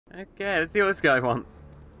Okay, let's see what this guy wants.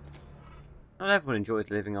 Not everyone enjoys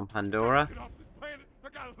living on Pandora. Get off this planet. I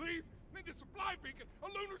gotta leave. Need a supply beacon. A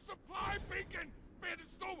lunar supply beacon.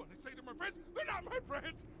 Bandits stole one. They say they're my friends. They're not my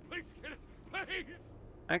friends. Please get it. Please.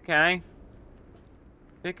 Okay.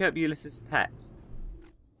 Pick up Ulysses' pet.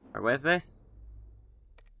 Right, where's this?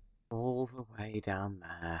 All the way down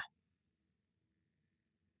there.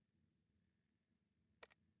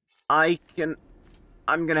 I'm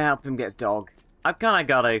gonna help him get his dog. I've kinda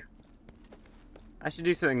gotta. I should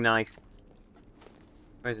do something nice.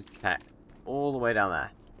 Where's his pet? All the way down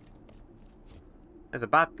there. There's a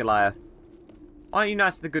bad Goliath. Why aren't you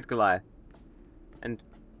nice to the good Goliath? And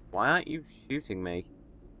why aren't you shooting me?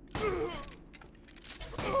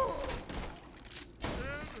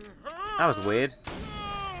 That was weird.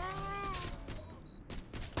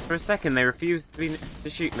 For a second they refused to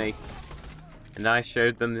shoot me. And I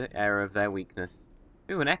showed them the error of their weakness.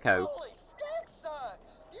 Ooh, an echo. Holy stacks, son!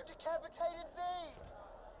 You decapitated Z!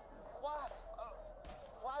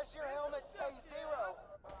 Why's your helmet say 0?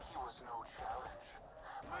 He was no challenge.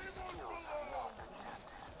 My skills have not been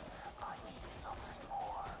tested. I need something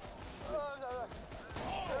more.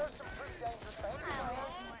 There are some pretty dangerous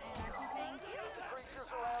bandits. The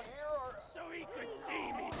creatures around here are... So he could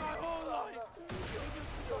see me my whole life.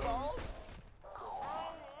 The vault? Go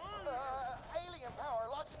on. Alien power,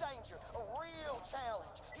 lots of danger. A real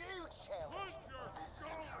challenge. Huge challenge. This is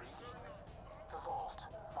intriguing. The vault,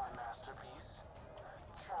 my masterpiece.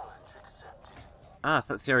 Challenge accepted. Ah,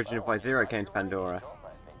 so that's the origin of why Zero came to Pandora. I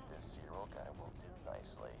think this hero guy will do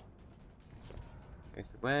nicely. Okay,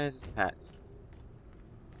 so where's his pet?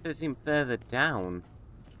 Does it seem further down?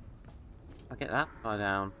 I'll get that far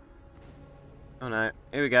down. Oh no,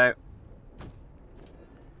 here we go.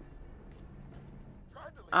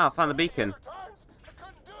 Ah, I found the beacon. I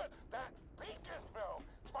couldn't do it. That beacon, no.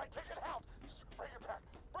 It's my ticket out. Just bring it back.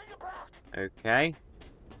 Bring it back. Okay.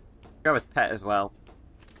 Grab his pet as well.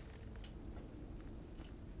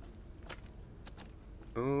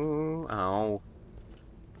 Ooh, ow.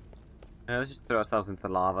 Let's just throw ourselves into the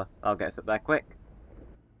lava. That'll get us up there quick.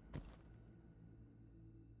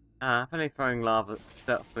 Ah, if only throwing lava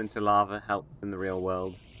stuff into lava helps in the real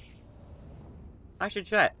world. I should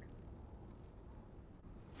check.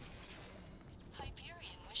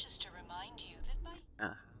 Hyperion wishes to remind you that by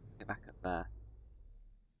Ah, get back up there.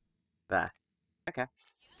 There. Okay.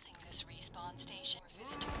 using this respawn station,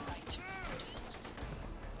 fitted to the right to reproduce.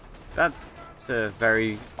 That's a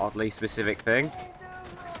very oddly specific thing.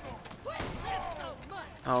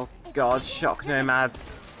 Oh god, shock nomads.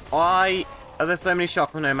 Why are there so many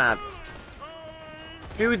shock nomads?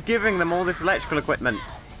 Who is giving them all this electrical equipment?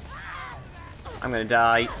 I'm gonna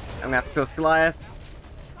die. I'm gonna have to kill Goliath.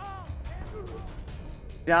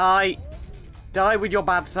 Die! Die with your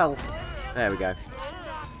bad self. There we go.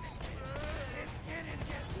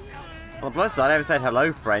 On the plus side, I haven't said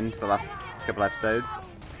hello, friend, for the last couple episodes.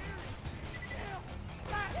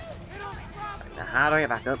 Now, how do I get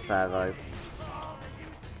back up there, though?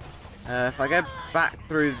 If I go back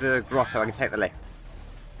through the grotto, I can take the lift.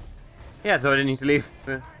 Yeah, so I didn't need to leave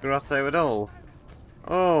the grotto at all.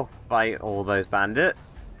 Oh, fight all those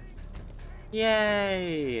bandits.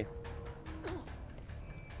 Yay!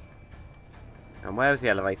 And where was the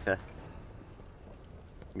elevator?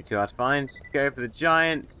 Be too hard to find. Just go for the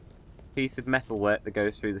giant piece of metalwork that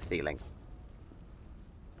goes through the ceiling.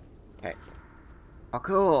 Okay.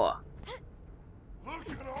 Parkour!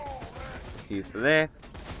 Let's use the lift.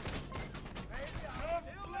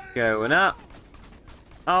 Going up.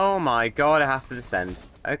 Oh my god, it has to descend.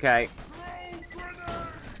 Okay.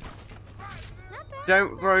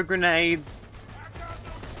 Don't throw grenades.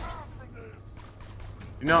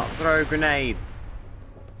 Do not throw grenades.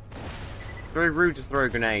 Very rude to throw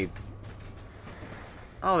grenades.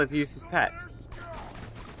 Oh, there's a useless pet.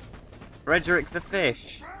 Frederick the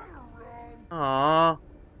fish. Aww.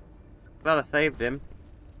 Glad I saved him.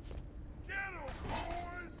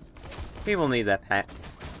 People need their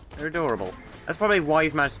pets. They're adorable. That's probably why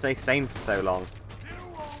he's managed to stay sane for so long.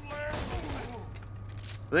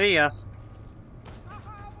 See ya.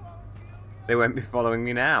 They won't be following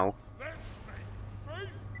me now.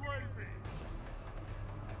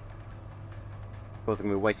 Of course, I'm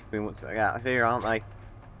going to be waiting for me to get out of here, aren't they?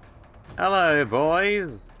 Hello,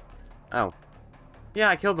 boys! Oh. Yeah,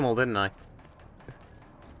 I killed them all, didn't I?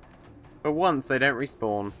 For once, they don't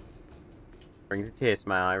respawn. Brings a tear to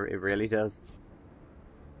my eye, it really does.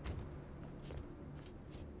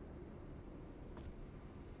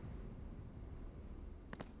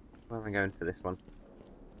 Where am I going for this one?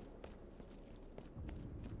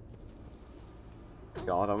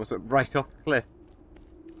 God, I almost went right off the cliff.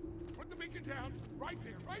 Put the beacon down. Right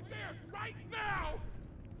there. Right right there, right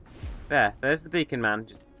now! There's the beacon, man.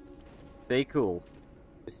 Just stay cool.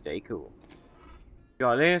 Just stay cool.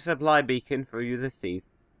 Got a linear supply beacon for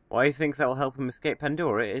Ulysses. Why he thinks that will help him escape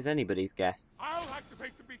Pandora is anybody's guess. I'll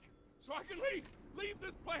activate the beacon so I can leave. Leave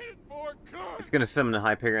this planet for good. It's going to summon a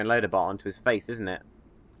Hyperion loader bot onto his face, isn't it?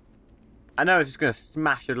 I know it's just going to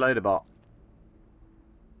smash a loader bot.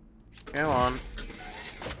 Go on.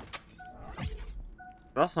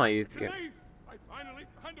 That's not used to get. Leave. I finally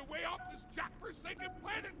found a way off this jack-forsaken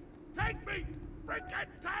planet. Take me! Freaking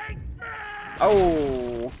take me!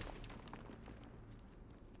 Oh!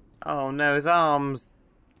 Oh no, his arms.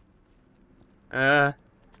 Well,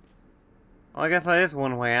 I guess there is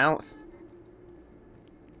one way out.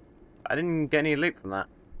 I didn't get any loot from that.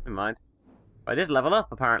 Never mind. But I did level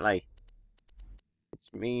up, apparently.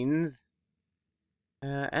 Which means...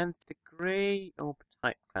 nth degree or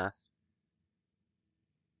typecast?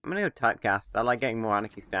 I'm gonna go typecast. I like getting more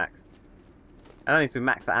anarchy stacks. I don't need to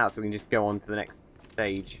max that out so we can just go on to the next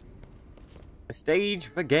stage. A stage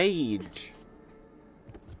for Gaige.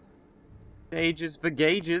 Stages for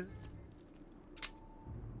gauges.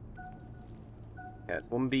 Okay, that's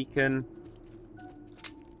one beacon.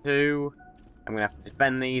 Two. I'm gonna have to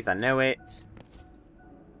defend these, I know it.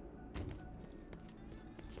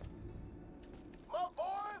 My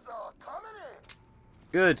boys are coming in.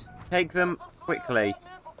 Good. Take them quickly.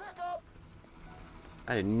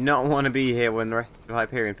 I did not want to be here when the rest of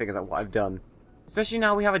Hyperion figures out what I've done. Especially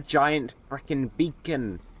now we have a giant frickin'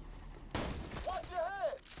 beacon. Watch your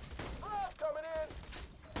head. Slab's coming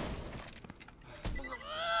in.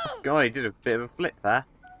 God, he did a bit of a flip there.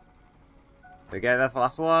 There we go, that's the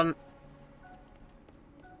last one.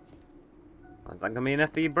 Is that gonna be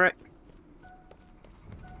enough for you, Brick?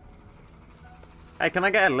 Hey, can I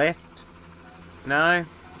get a lift? No?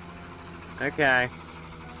 Okay.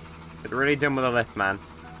 Could really done with a lift, man.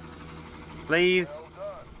 Please? Well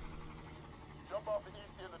done. Jump off the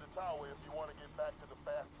east end of the tower if you want to get back to the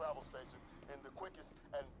fast travel station in the quickest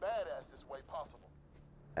and badassest way possible.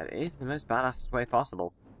 That is the most badass way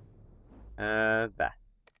possible. There.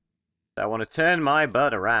 So I want to turn my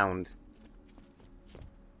butt around.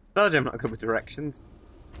 Told you I'm not good with directions.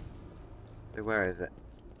 So where is it?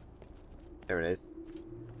 There it is.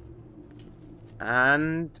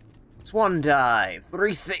 And... Swan dive!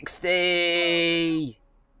 360!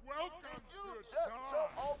 Welcome Did you to just Star.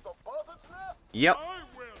 jump off the buzzard's nest? Yep. I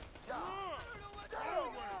will. God damn,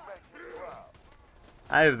 you make me proud.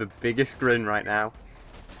 I have the biggest grin right now.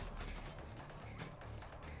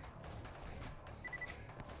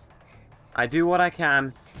 I do what I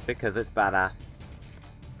can because it's badass.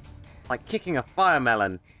 Like kicking a fire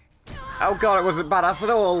melon. Oh god, it wasn't badass at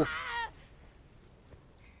all.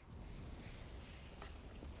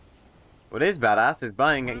 What is badass is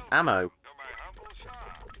buying ammo. To my humble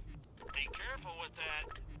shop. Be careful with that.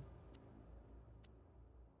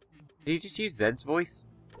 Did you just use Zed's voice?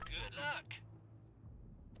 Good luck.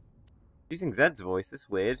 Using Zed's voice, that's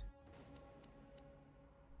weird.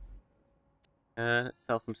 Let's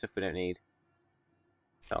sell some stuff we don't need.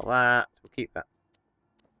 Sell that. We'll keep that.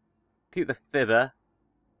 Keep the fibber,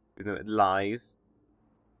 even though it lies.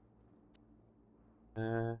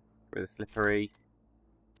 With the slippery.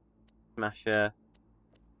 Smasher.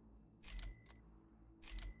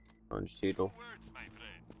 Longitudinal. Words, my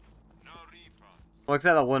friend. No refund. Well,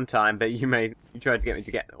 except that one time, but you tried to get me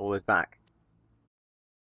to get all this back.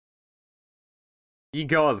 Ye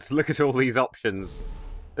gods, look at all these options.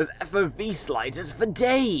 There's FOV sliders for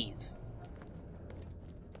days!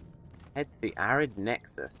 Head to the Arid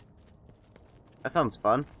Nexus. That sounds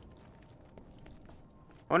fun.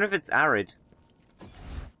 I wonder if it's arid.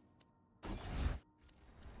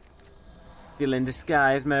 Still in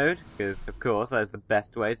disguise mode, because of course that's the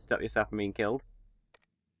best way to stop yourself from being killed.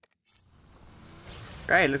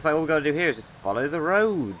 Great, looks like all we've got to do here is just follow the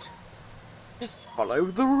road. Just follow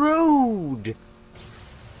the road!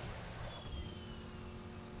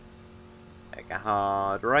 Take a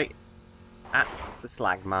hard right at the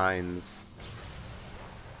slag mines.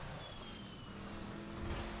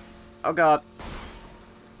 Oh god.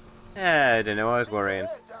 Yeah, I didn't know I was worrying.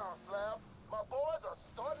 Head down, Slab. My boys are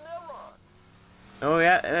starting their run. Oh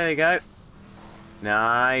yeah, there you go.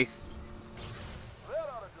 Nice. That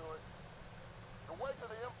ought to do it. The way to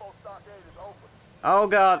the info stockade is open. Oh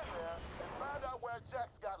god. Get in there and find out where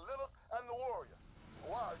Jack's got Lilith and the warrior.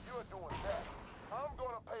 While you're doing that, I'm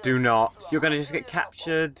gonna pay Do attention not. to You're gonna our just get Hyperion outpost.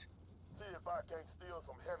 captured. See if I can't steal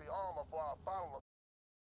some heavy armor for our final.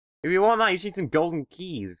 If you want that, you need some golden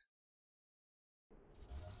keys.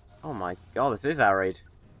 Oh my god, this is arid.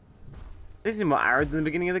 This is more arid than the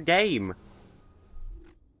beginning of the game.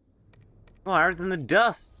 Oh, arrows in the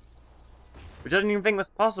dust. Which I didn't even think was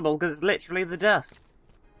possible because it's literally the dust.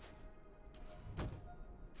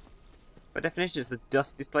 By definition, it's the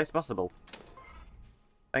dustiest place possible.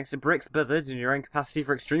 Thanks to Brick's buzzards and your own capacity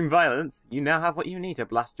for extreme violence, you now have what you need to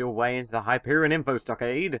blast your way into the Hyperion info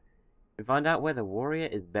stockade and find out where the warrior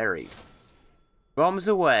is buried. Bombs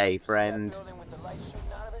away, friend.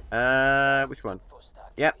 Which one?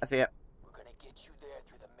 Yep, I see it. We're gonna get you there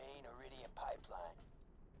through the main Iridium pipeline.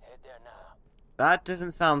 Head there now. That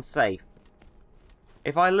doesn't sound safe.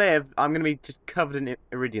 If I live, I'm gonna be just covered in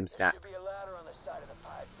Iridium stacks. There should be a ladder on the side of the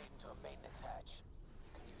pipe leading to a maintenance hatch.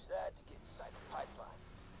 You can use that to get inside the pipeline.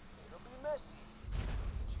 It'll be messy.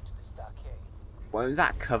 It'll lead you to the stockade. Won't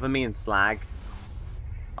that cover me in slag?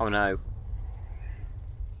 Oh no.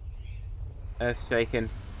 Earth shaken.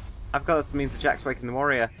 I've got this means the Jack's waking the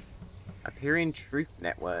warrior. Hyperion Truth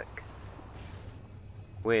Network.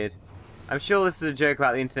 Weird. I'm sure this is a joke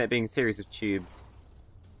about the internet being a series of tubes.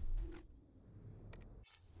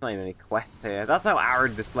 There's not even any quests here. That's how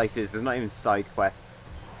arid this place is. There's not even side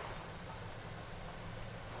quests.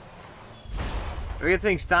 If we get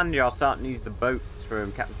something sandy, I'll start to need the boats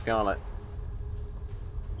from Captain Scarlet.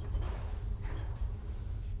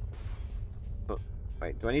 But,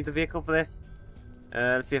 wait, do I need the vehicle for this?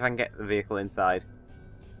 Let's see if I can get the vehicle inside.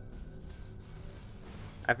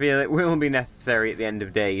 I feel it will be necessary at the end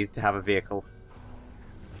of days to have a vehicle.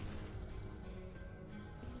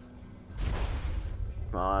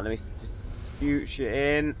 Come on, let me just scooch it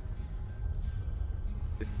in.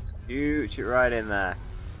 Just scooch it right in there.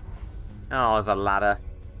 Oh, there's a ladder.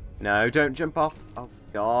 No, don't jump off. Oh,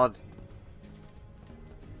 God.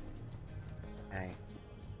 Okay.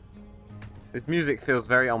 This music feels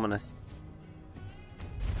very ominous.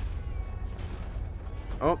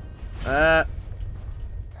 Oh, God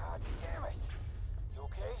damn it. You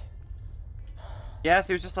okay? yes,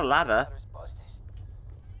 it was just a ladder. Ladder's busted.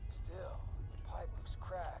 Still, the pipe looks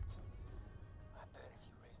cracked. I bet if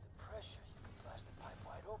you raise the pressure, you can blast the pipe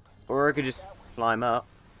wide open. Or I could just climb up.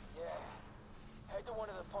 Yeah. Head to one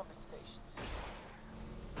of the pumping stations.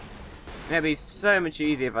 It'd be so much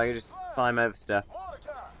easier if I could just climb over stuff.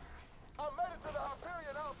 Mordecai, I made it to the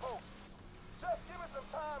Hyperion outpost. Just give me some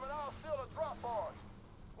time and I'll steal a drop barge.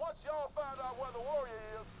 Once y'all find out where the warrior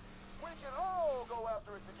is, we can all go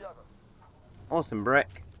after it together. Awesome,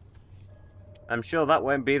 Brick. I'm sure that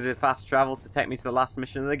won't be the fast travel to take me to the last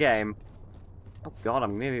mission of the game. Oh God,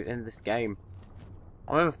 I'm nearly at the end of this game.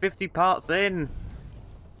 I'm over 50 parts in.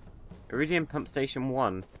 Iridium Pump Station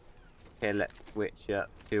 1. Okay, let's switch up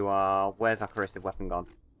to our... Where's our corrosive weapon gone?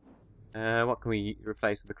 What can we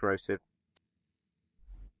replace with the corrosive?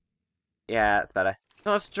 Yeah, that's better. It's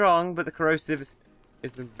not strong, but the corrosive is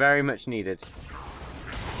very much needed.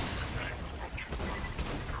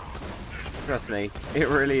 Trust me, it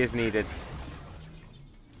really is needed.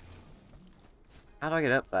 How do I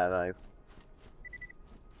get up there, though?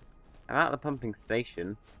 I'm at the pumping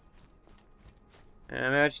station. Maybe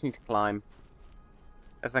I just need to climb.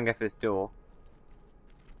 Let's not go for this door.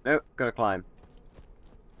 Nope, gotta climb.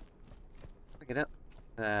 How do I get up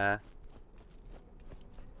there?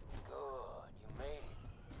 Good, you made it.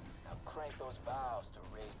 Now crank those valves to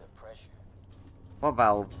raise the pressure. What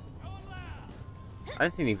valves? I don't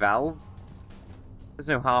see any valves. There's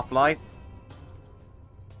no half-life.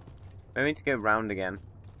 I need to go round again.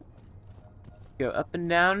 Go up and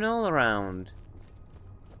down and all around.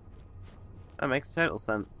 That makes total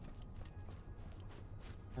sense.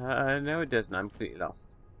 No it doesn't. I'm completely lost.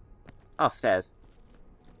 Oh, stairs.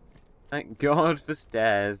 Thank God for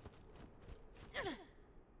stairs.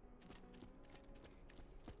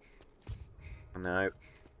 Oh, no.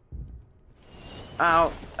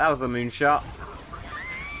 Ow! That was a moonshot.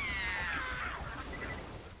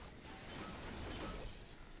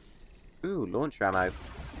 Ooh, launcher ammo.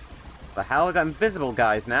 The hell? I got invisible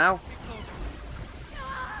guys now.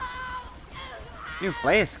 You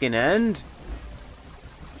play a skin end.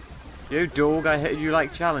 Yo, dog, I heard you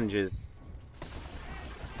like challenges.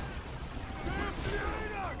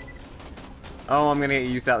 Oh, I'm gonna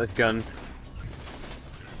get use out this gun.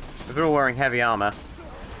 But they're all wearing heavy armor.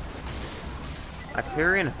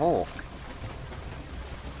 Hyperion Hawk.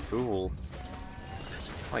 Cool.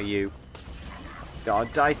 What are you?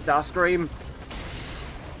 God, die, Starscream!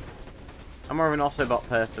 I'm more of an Autobot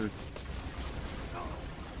person.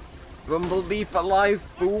 Bumblebee for life,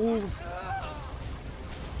 fools!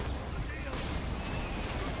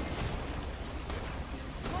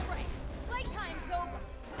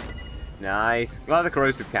 Nice. Glad the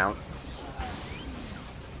corrosive counts.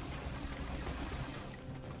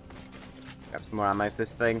 Grab some more ammo for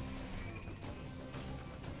this thing.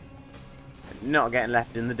 Not getting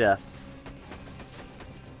left in the dust.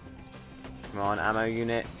 Come on, ammo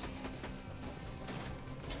unit.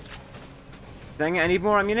 Dang it, I need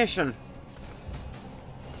more ammunition.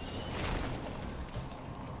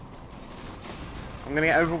 I'm gonna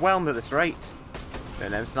get overwhelmed at this rate.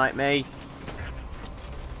 Don't let him snipe me.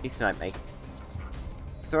 He sniped me.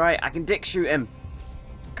 It's alright, I can dick shoot him.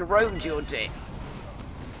 Corrode your dick.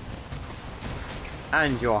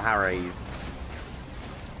 And your Harry's.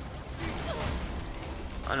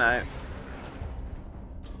 Oh no.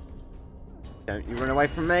 Don't you run away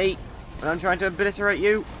from me when I'm trying to obliterate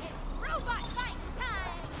you. It's robot fight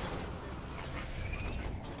time!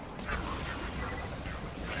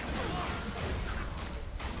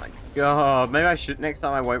 My god, maybe I should, next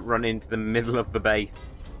time I won't run into the middle of the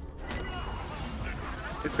base.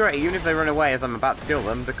 It's great, even if they run away as I'm about to kill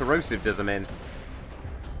them, the corrosive does them in.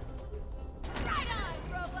 Right on,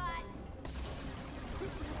 robot!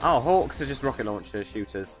 Oh, hawks are just rocket launcher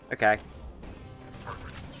shooters. Okay.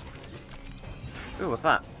 Ooh, what's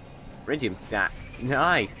that? Iridium stack.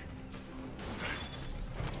 Nice.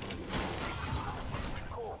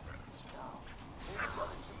 Cool. Now, hit the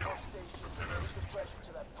other 2 pump stations and raise the pressure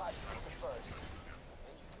to that pipe filter first.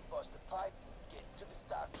 Then you can bust the pipe, get into the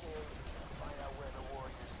stockade, and find out where the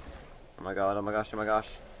warriors are. Oh my god, oh my gosh, oh my gosh.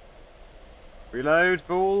 Reload,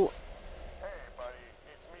 fool. Hey, buddy,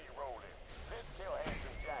 it's me, Roland. Let's kill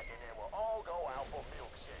Handsome Jack and then we'll all go out for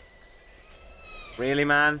milkshakes. Really,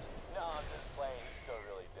 man? No, I'm just playing. He's still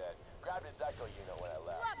really dead. Grabbed his echo unit when I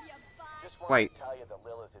left. Love you, bud! Just wanted Wait. to tell you that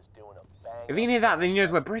Lilith is doing a bang. If he knew that, then he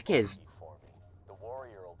knows where Brick is. For me. The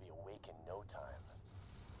warrior will be awake in no time.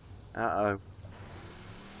 Uh-oh.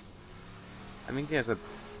 I mean, he knows where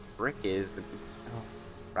Brick is. Oh,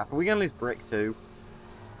 crap. Are we going to lose Brick, too?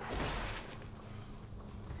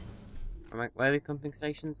 Where are the pumping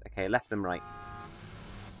stations? Okay, left them right.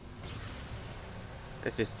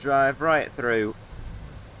 Let's just drive right through.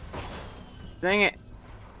 Dang it! It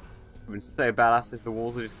would have been so badass if the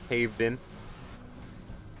walls had just caved in.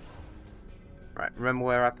 Right, remember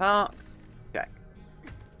where I parked? Check.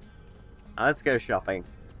 Now let's go shopping.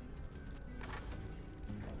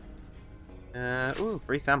 Ooh,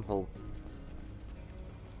 free samples.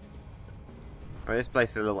 Right, this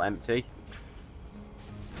place is a little empty.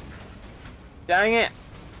 Dang it!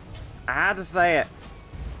 I had to say it.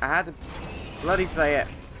 I had to bloody say it.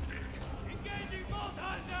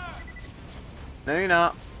 No, you're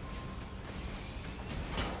not.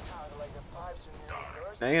 Sounds like the pipes are nearly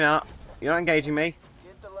burst. No, you're not. You're not engaging me.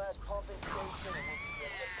 Get the last pumping station and we'll be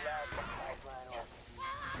ready to blast the pipeline open.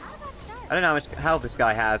 How about start? I don't know how much health this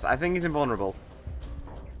guy has. I think he's invulnerable.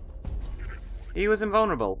 He was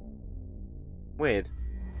invulnerable. Weird. To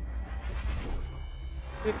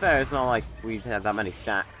be fair, it's not like we had that many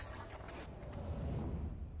stacks.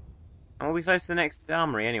 And we'll be close to the next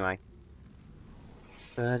armory anyway.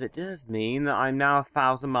 But it does mean that I'm now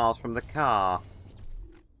 1,000 miles from the car.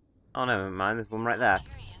 Oh, never mind. There's one right there.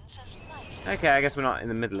 Hyperion says life Okay, I guess we're not in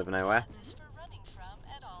the middle of nowhere. is for running from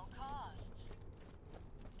at all costs.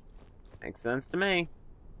 Makes sense to me.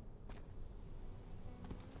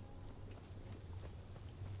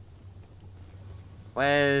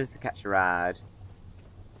 Where's the catch a ride?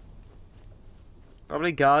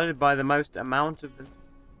 Probably guarded by the most amount of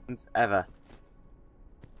infants ever.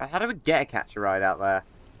 But how do we get a catch a ride out there?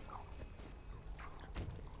 I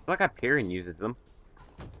feel like Hyperion uses them.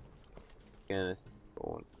 Gonna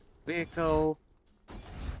spawn vehicle.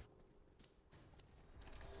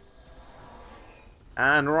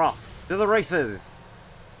 And we're off to the races.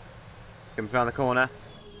 Comes around the corner.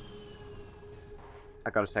 I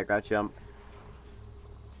gotta take that jump.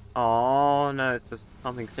 Oh no, it's the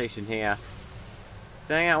pumping station here.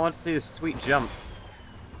 Dang it, I want to see the sweet jumps.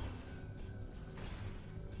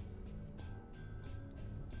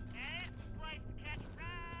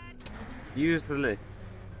 Use the lift.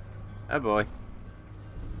 Oh boy.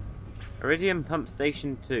 Iridium Pump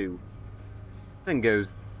Station 2. Thing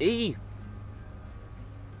goes deep.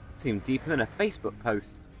 Seemed deeper than a Facebook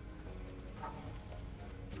post.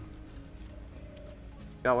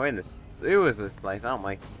 God, we're in the sewers of this place, aren't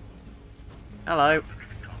we? Hello.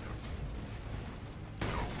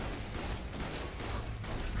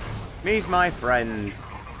 He's my friend.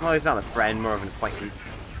 Well, he's not a friend, more of an acquaintance.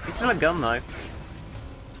 He's still a gun, though.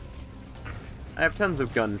 I have tons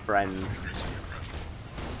of gun friends.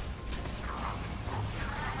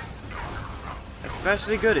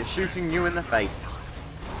 Especially good at shooting you in the face.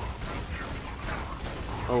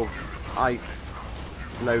 Oh, ice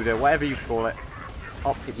loader, whatever you call it.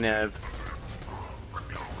 Optic nerves.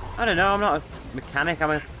 I don't know, I'm not a mechanic,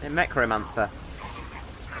 I'm a necromancer.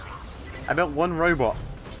 I built one robot.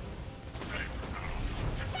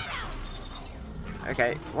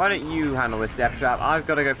 Okay, why don't you handle this death trap? I've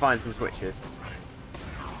got to go find some switches.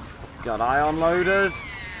 Got ion loaders?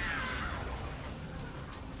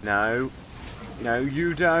 No. No,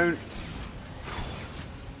 you don't.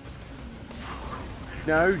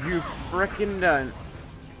 No, you frickin' don't.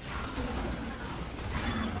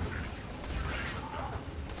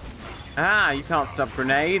 Ah, you can't stop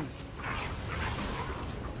grenades.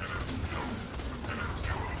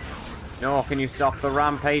 Nor can you stop the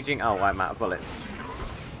rampaging... Oh, I'm out of bullets.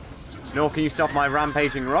 Nor can you stop my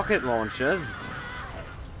rampaging rocket launchers.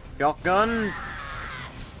 Shotguns.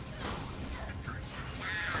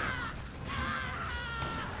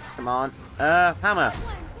 Come on. Hammer.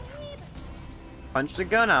 Punch the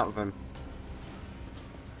gun out of him.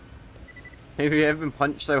 Have you ever been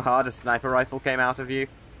punched so hard a sniper rifle came out of you?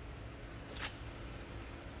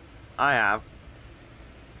 I have.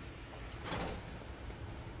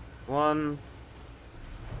 One.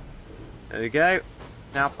 There we go.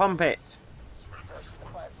 Now pump it.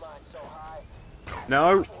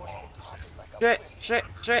 No. Shit, shit,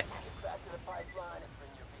 shit.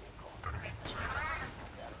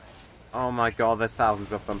 Oh my god, there's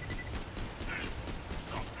thousands of them.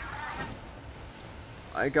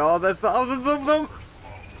 My god, there's thousands of them.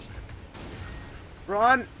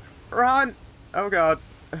 Run, run. Oh god.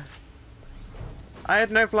 I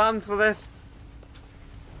had no plans for this.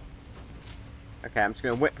 Okay, I'm just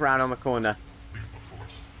going to whip around on the corner.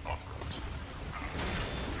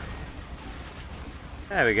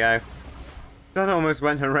 There we go. That almost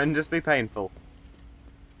went horrendously painful.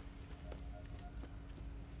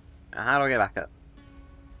 Now, how do I get back up?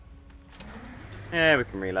 Yeah, we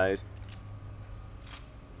can reload.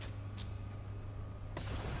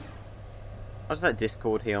 I'll just let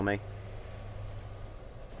Discord heal me.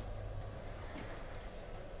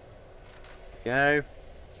 Go.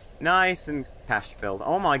 Nice and cash filled.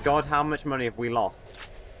 Oh my god, how much money have we lost?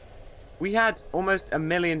 We had almost $1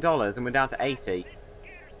 million and we're down to 80.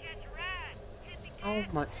 How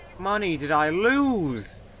much money did I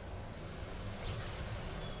lose?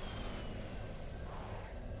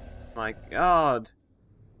 My god.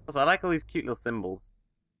 Also, I like all these cute little symbols.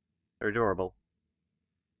 They're adorable.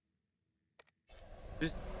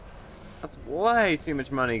 Just... That's way too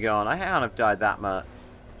much money gone. I can't have died that much.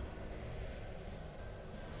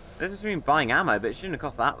 This has been buying ammo, but it shouldn't have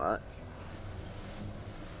cost that much.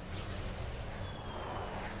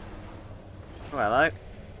 Oh, hello.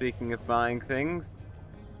 Speaking of buying things.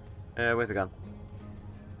 Where's the gun?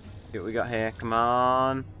 See what we got here. Come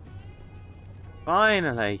on.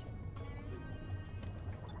 Finally.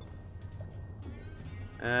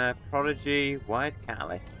 Prodigy, Wide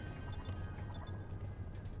Catalyst.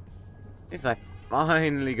 At least I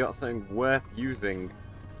finally got something worth using.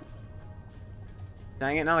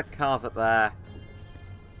 Dang it, now the car's up there.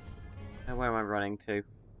 Where am I running to?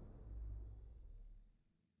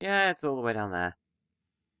 Yeah, it's all the way down there.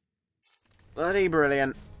 Bloody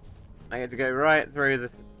brilliant. I get to go right through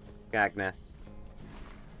this gag nest.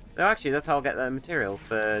 So actually, that's how I'll get the material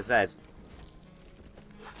for Zed.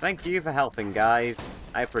 Thank you for helping, guys.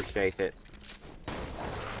 I appreciate it.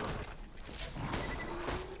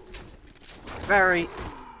 Very,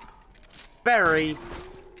 very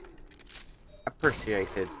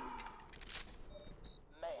appreciated.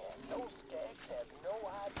 Man, those skags have no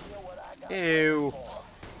idea what I got. Ew.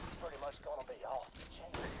 It's pretty much gonna be off the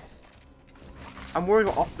chain. I'm worried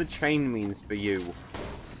what off the chain means for you.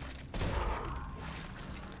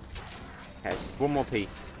 Okay, just one more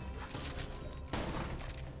piece.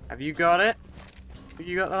 Have you got it? Have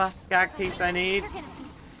you got the last skag piece I need?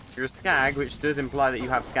 You're a skag, which does imply that you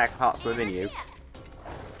have skag parts within you.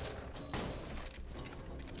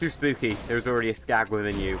 Too spooky. There's already a skag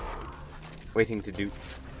within you. Waiting to do.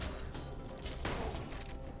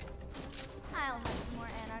 I'll have some more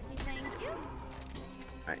anarchy, thank you.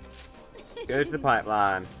 Right. Go to the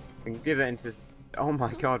pipeline. And give that into... Oh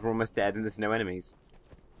my god, we're almost dead and there's no enemies.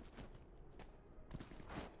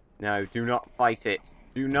 No, do not fight it.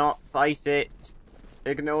 Do not fight it.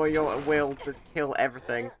 Ignore your will to kill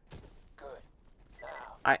everything. Good.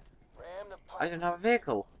 Now, I ram the pipe. don't have a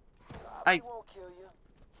vehicle. Probably won't kill you.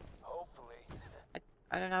 Hopefully.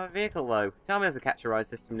 I don't have a vehicle though. Tell me there's a catch a ride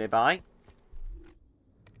system nearby.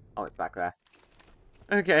 Oh, it's back there.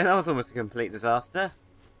 Okay, that was almost a complete disaster.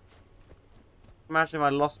 Imagine if I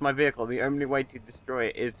lost my vehicle. The only way to destroy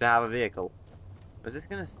it is to have a vehicle. Was this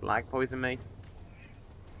going to slag poison me?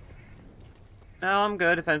 No, I'm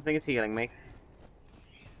good. If anything, it's healing me.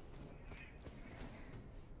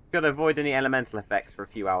 Gotta avoid any elemental effects for a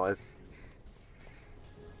few hours.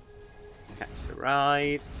 Catch the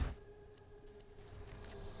ride.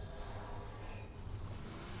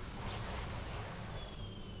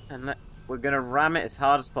 And we're going to ram it as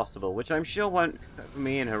hard as possible, which I'm sure won't put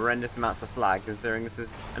me in horrendous amounts of slag, considering this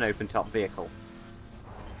is an open-top vehicle.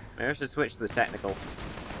 Maybe I should switch to the technical.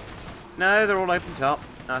 No, they're all open-top.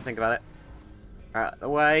 Now I think about it. Out of the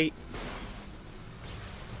way.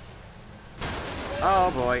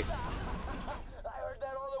 Oh, boy. I heard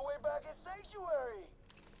that all the way back in Sanctuary.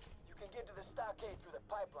 You can get to the stockade through the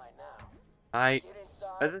pipeline now. Get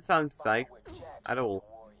inside. Doesn't sound safe Follow where Jack's at all.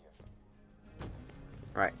 the warrior.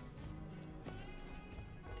 Right.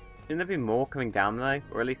 Shouldn't there be more coming down though?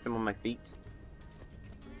 Or at least some on my feet?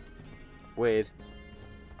 Weird.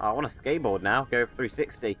 Oh, I want a skateboard now. Go for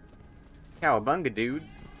 360. Cowabunga,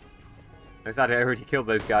 dudes. I decided I already killed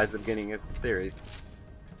those guys at the beginning of the series.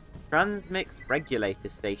 Transmix Regulator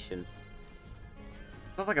Station.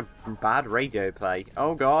 Sounds like a bad radio play.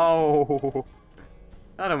 Oh, go!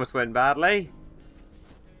 That almost went badly.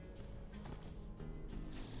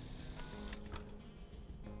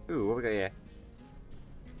 Ooh, what we got here?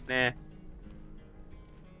 Nah.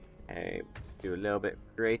 Okay, do a little bit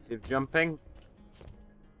of creative jumping.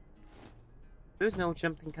 There's no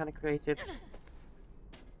jumping kind of creative.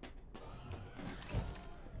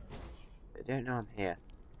 I don't know I'm here.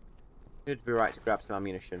 Should be right to grab some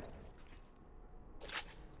ammunition.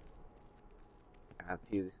 I have a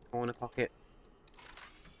few of these corner pockets.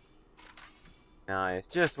 Nice,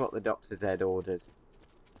 just what the doctor had ordered.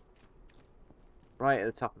 Right at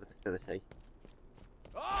the top of the facility.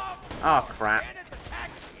 Oh crap.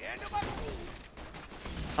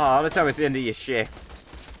 Oh, don't tell me it's the end of your shift.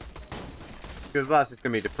 Because that's just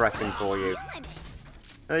going to be depressing for you.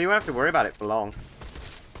 No, you won't have to worry about it for long.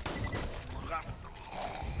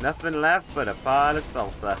 Nothing left but a pile of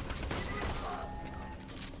salsa.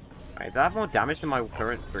 Wait, does that have more damage than my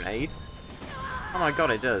current grenade? Oh my god,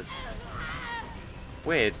 it does.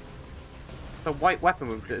 Weird. It's a white weapon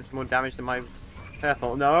with does more damage than my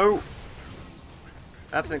purple. No!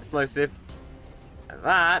 That's an explosive. And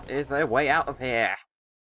that is a way out of here.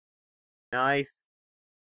 Nice.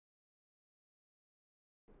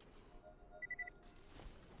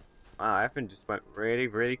 Wow, everything just went really,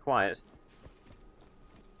 really quiet.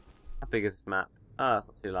 How big is this map? Oh, it's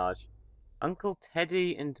not too large. Uncle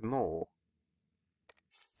Teddy and more.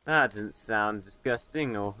 That doesn't sound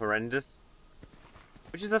disgusting or horrendous.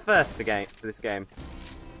 Which is the first for this game.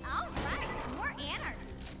 Alright, more anarchy.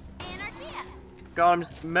 God, I'm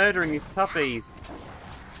just murdering these puppies.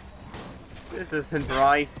 This isn't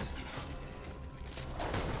right.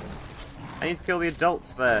 I need to kill the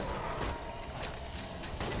adults first.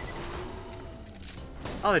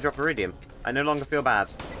 Oh, they drop iridium. I no longer feel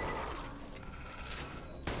bad.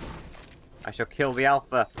 I shall kill the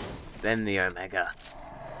alpha, then the omega.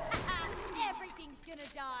 Everything's gonna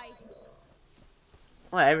die.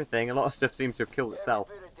 Well, everything. A lot of stuff seems to have killed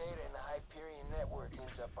itself. Every bit of data in the Hyperion network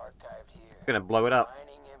ends up archived here. I'm gonna blow it up.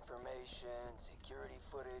 Mining information, security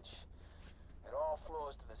footage. It all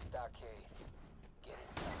flows to the stockade. Get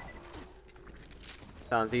inside.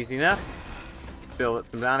 Sounds easy enough. Just build up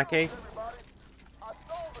some anarchy. Everybody, I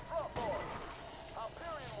stole the drop board.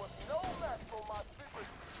 Hyperion was no match for my secret.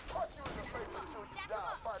 Punch you in the face until you die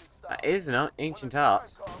fighting style. That is an ancient When the time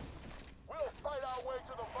art. comes, we'll fight our way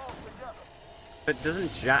to the vault together. But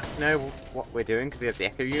doesn't Jack know what we're doing because he has the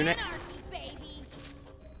echo unit? Anarchy, baby.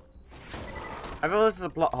 I feel this is a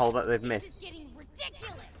plot hole that they've This is missed. getting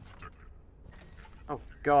ridiculous. Oh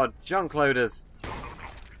god, junk loaders.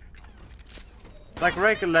 Like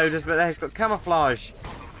regular loaders, but they've got camouflage.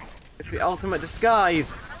 It's the ultimate disguise.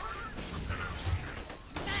 Smash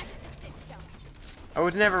the system. I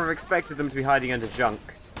would never have expected them to be hiding under junk.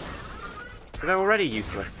 But they're already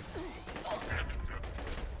useless.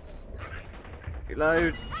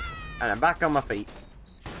 Reload. And I'm back on my feet.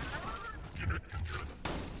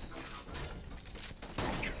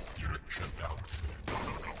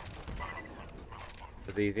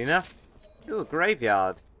 Was easy enough. Ooh, a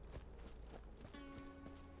graveyard.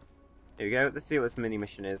 Here we go. Let's see what this mini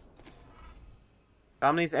mission is.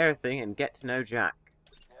 Family's everything and get to know Jack.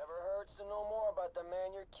 Never hurts to know more about the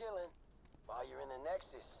man you're killing. While you're in the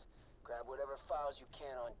Nexus, grab whatever files you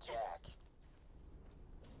can on Jack.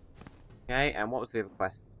 Okay, and what was the other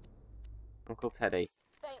quest? Uncle Teddy.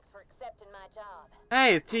 Thanks for accepting my job.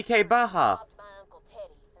 Hey, it's TK Baja. Robbed my Uncle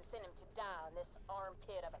Teddy and sent him to die on this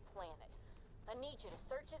armpit of a planet. I need you to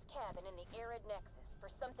search his cabin in the arid Nexus for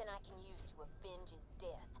something I can use to avenge his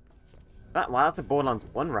death. Wow, that's a Borderlands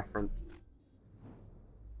 1 reference.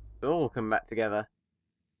 They all come back together.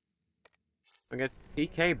 We got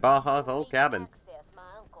TK Baja's You'll old need to cabin. access my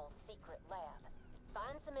uncle's secret lab.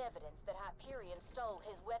 Find some evidence that Hyperion stole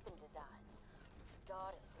his weapon designs.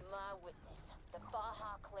 God is my witness. The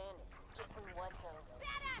Baja clan is getting what's owed.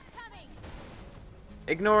 Badass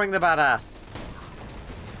Ignoring the badass.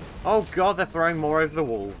 Oh god, they're throwing more over the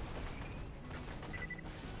walls.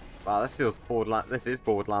 Wow, this feels Borderlands. This is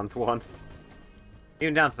Borderlands 1.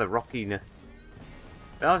 Even down to the rockiness.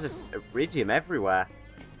 That was just iridium everywhere.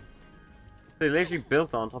 They literally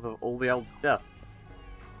built on top of all the old stuff.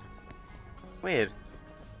 Weird.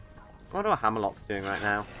 I wonder what Hammerlock's doing right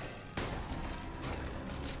now.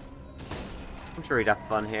 I'm sure he'd have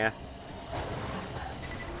fun here.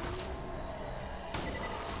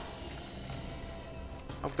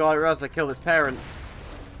 Oh god, I realised I killed his parents.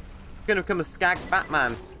 He's gonna become a Skag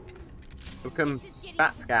Batman. He'll become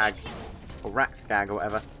Bat Skag. Or Rack Skag or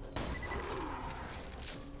whatever.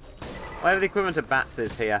 Whatever the equivalent of bats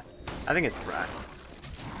is here. I think it's Rack.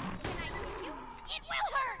 It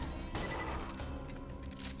will hurt.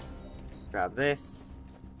 Grab this.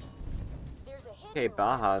 There's a hidden Okay,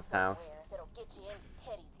 Baja's somewhere house. that'll get you into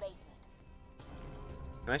Teddy's basement.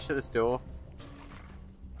 Can I shut this door?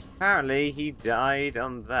 Apparently, he died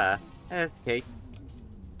on there. There's the key.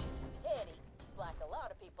 Teddy, like a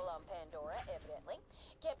lot of people on Pandora, evidently,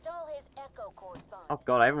 kept all his echo correspondence. Oh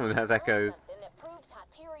god, everyone has echoes. Something that proves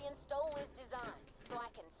Hyperion stole his designs, so I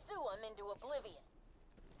can sue him into oblivion.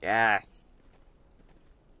 Yes.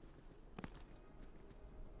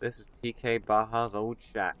 This was TK Baja's old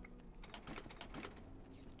shack.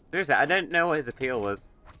 Seriously, I don't know what his appeal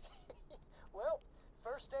was. Well,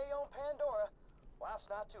 first day on Pandora. Wife's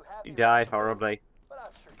not too happy. He died about it, horribly. But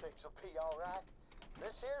I'm sure things will be all right.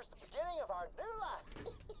 This here's the beginning of our new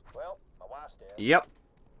life. Well, my wife's dead. Yep.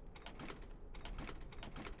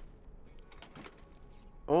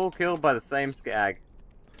 All killed by the same skag.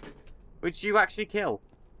 Which you actually kill.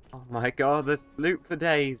 Oh my god, there's loot for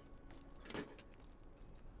days.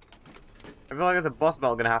 I feel like there's a boss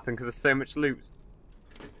battle gonna happen because there's so much loot.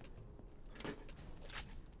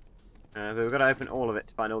 But we've got to open all of it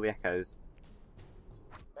to find all the echoes.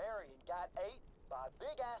 Marion got ate by a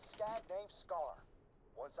big-ass skag named Scar.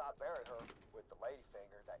 Once I bury her with the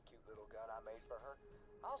ladyfinger, that cute little gun I made for her,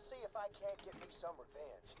 I'll see if I can't get me some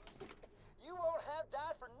revenge. You won't have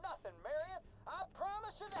died for nothing, Marion. I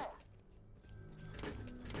promise you that.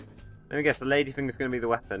 Let me guess, the ladyfinger's going to be the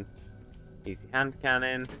weapon. Easy hand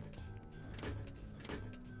cannon.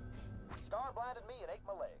 Scar blinded me and ate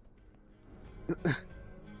my leg.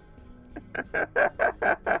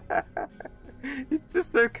 He's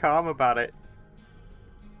just so calm about it.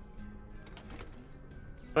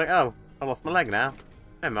 Like, oh, I lost my leg now.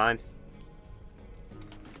 Never mind.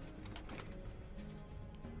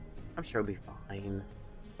 I'm sure it'll be fine.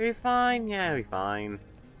 It'll be fine? Yeah, it'll be fine.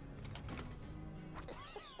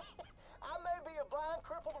 I may be a blind,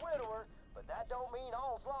 crippled widower, but that don't mean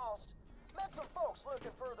all's lost. Met some folks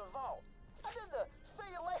looking for the vault. I did the see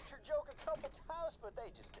you later joke a couple times, but they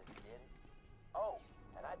just didn't get it. Oh,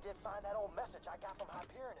 and I did find that old message I got from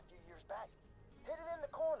Hyperion a few years back. Hid it in the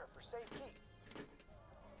corner for safekeep.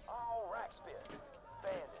 Oh, rackspit.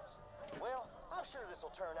 Bandits. Well, I'm sure this'll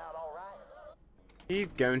turn out all right.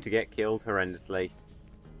 He's going to get killed horrendously.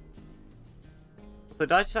 So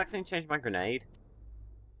did I just accidentally change my grenade?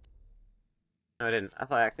 No, I didn't. I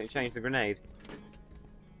thought I accidentally changed the grenade.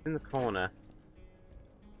 In the corner.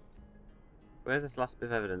 Where's this last bit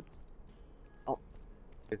of evidence? Oh,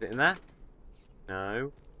 is it in there?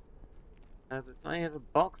 No. No, there's not any other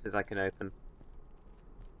boxes I can open.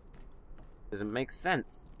 Doesn't make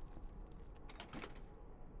sense.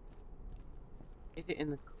 Is it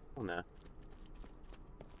in the corner?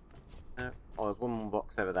 No. Oh, there's one more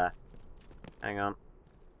box over there. Hang on.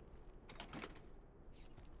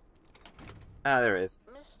 Ah, there it is.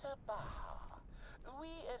 Mr. Baha, we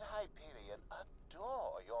at Hyperion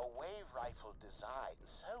adore your wave rifle design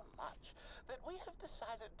so much that we have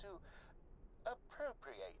decided to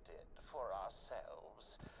appropriate it for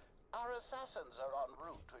ourselves. Our assassins are en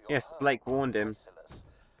route to your Yes, home Blake warned him. Merciless.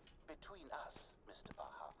 Between us, Mr.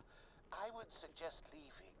 Baha, I would suggest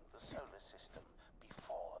leaving the solar system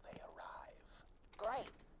before they arrive.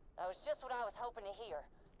 Great. That was just what I was hoping to hear.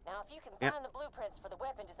 Now, if you can Yep. find the blueprints for the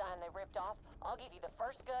weapon design they ripped off, I'll give you the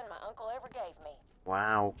first gun my uncle ever gave me.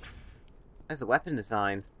 Wow. There's the weapon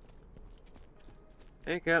design.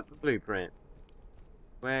 Pick up the blueprint.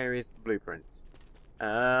 Where is the blueprint?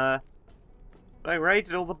 I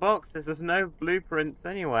raided all the boxes. There's no blueprints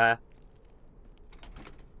anywhere.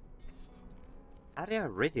 How do you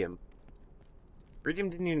have iridium? Iridium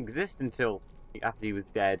didn't even exist until after he was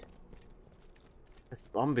dead. The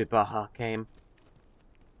zombie Baha came.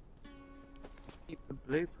 Keep the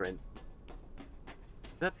blueprints.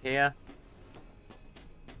 It's up here.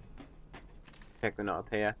 Check they're not up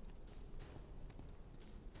here.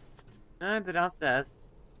 No, they're downstairs.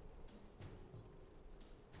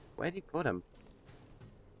 Where'd he put them?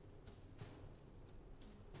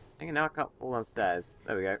 Hang on, now I can't fall downstairs.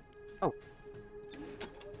 There we go. Oh.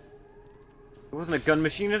 It wasn't a gun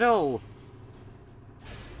machine at all.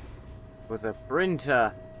 It was a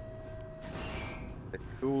printer. A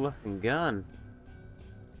cool looking gun.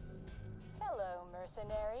 Hello,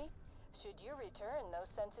 mercenary. Should you return those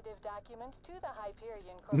sensitive documents to the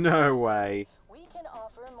Hyperion Corporation, No way. we can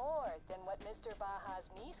offer more than what Mr.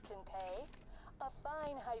 Baja's niece can pay. A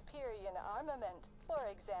fine Hyperion armament, for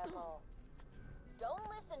example. Don't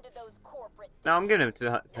listen to those corporate. No, I'm giving it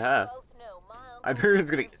to her. Both know my Uncle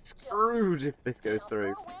Hyperion's gonna get is just- screwed if this goes I'll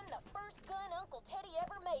through. throw in the first gun Uncle Teddy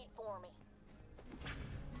ever made for me.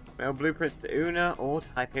 Mail blueprints to Una or to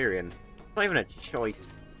Hyperion. It's not even a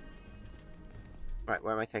choice. Right,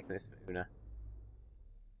 where am I taking this for Una?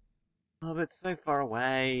 Oh, but it's so far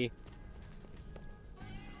away.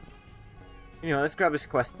 You know, let's grab this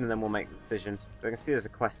quest and then we'll make the decision. So I can see there's a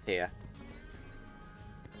quest here.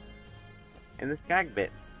 In the skag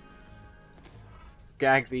bits.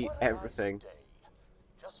 Gags eat What a nice everything. day.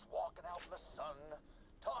 Just walking out in the sun,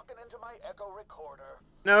 talking into my echo recorder.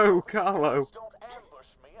 No, Hoping Carlo. stags don't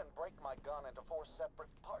ambush me and break my gun into 4 separate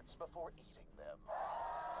parts before eating them.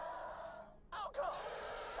 Oh God!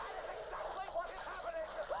 That is exactly what is happening!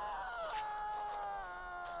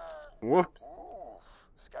 Whoops. Oof!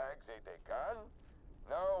 Skags ate their gun?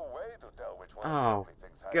 No way to tell which one Oh,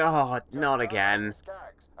 everything's happening. God, Just not die again. for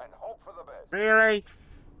Skags and hope for the best. Really?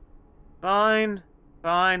 Fine.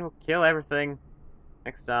 Fine, we'll kill everything.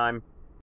 Next time.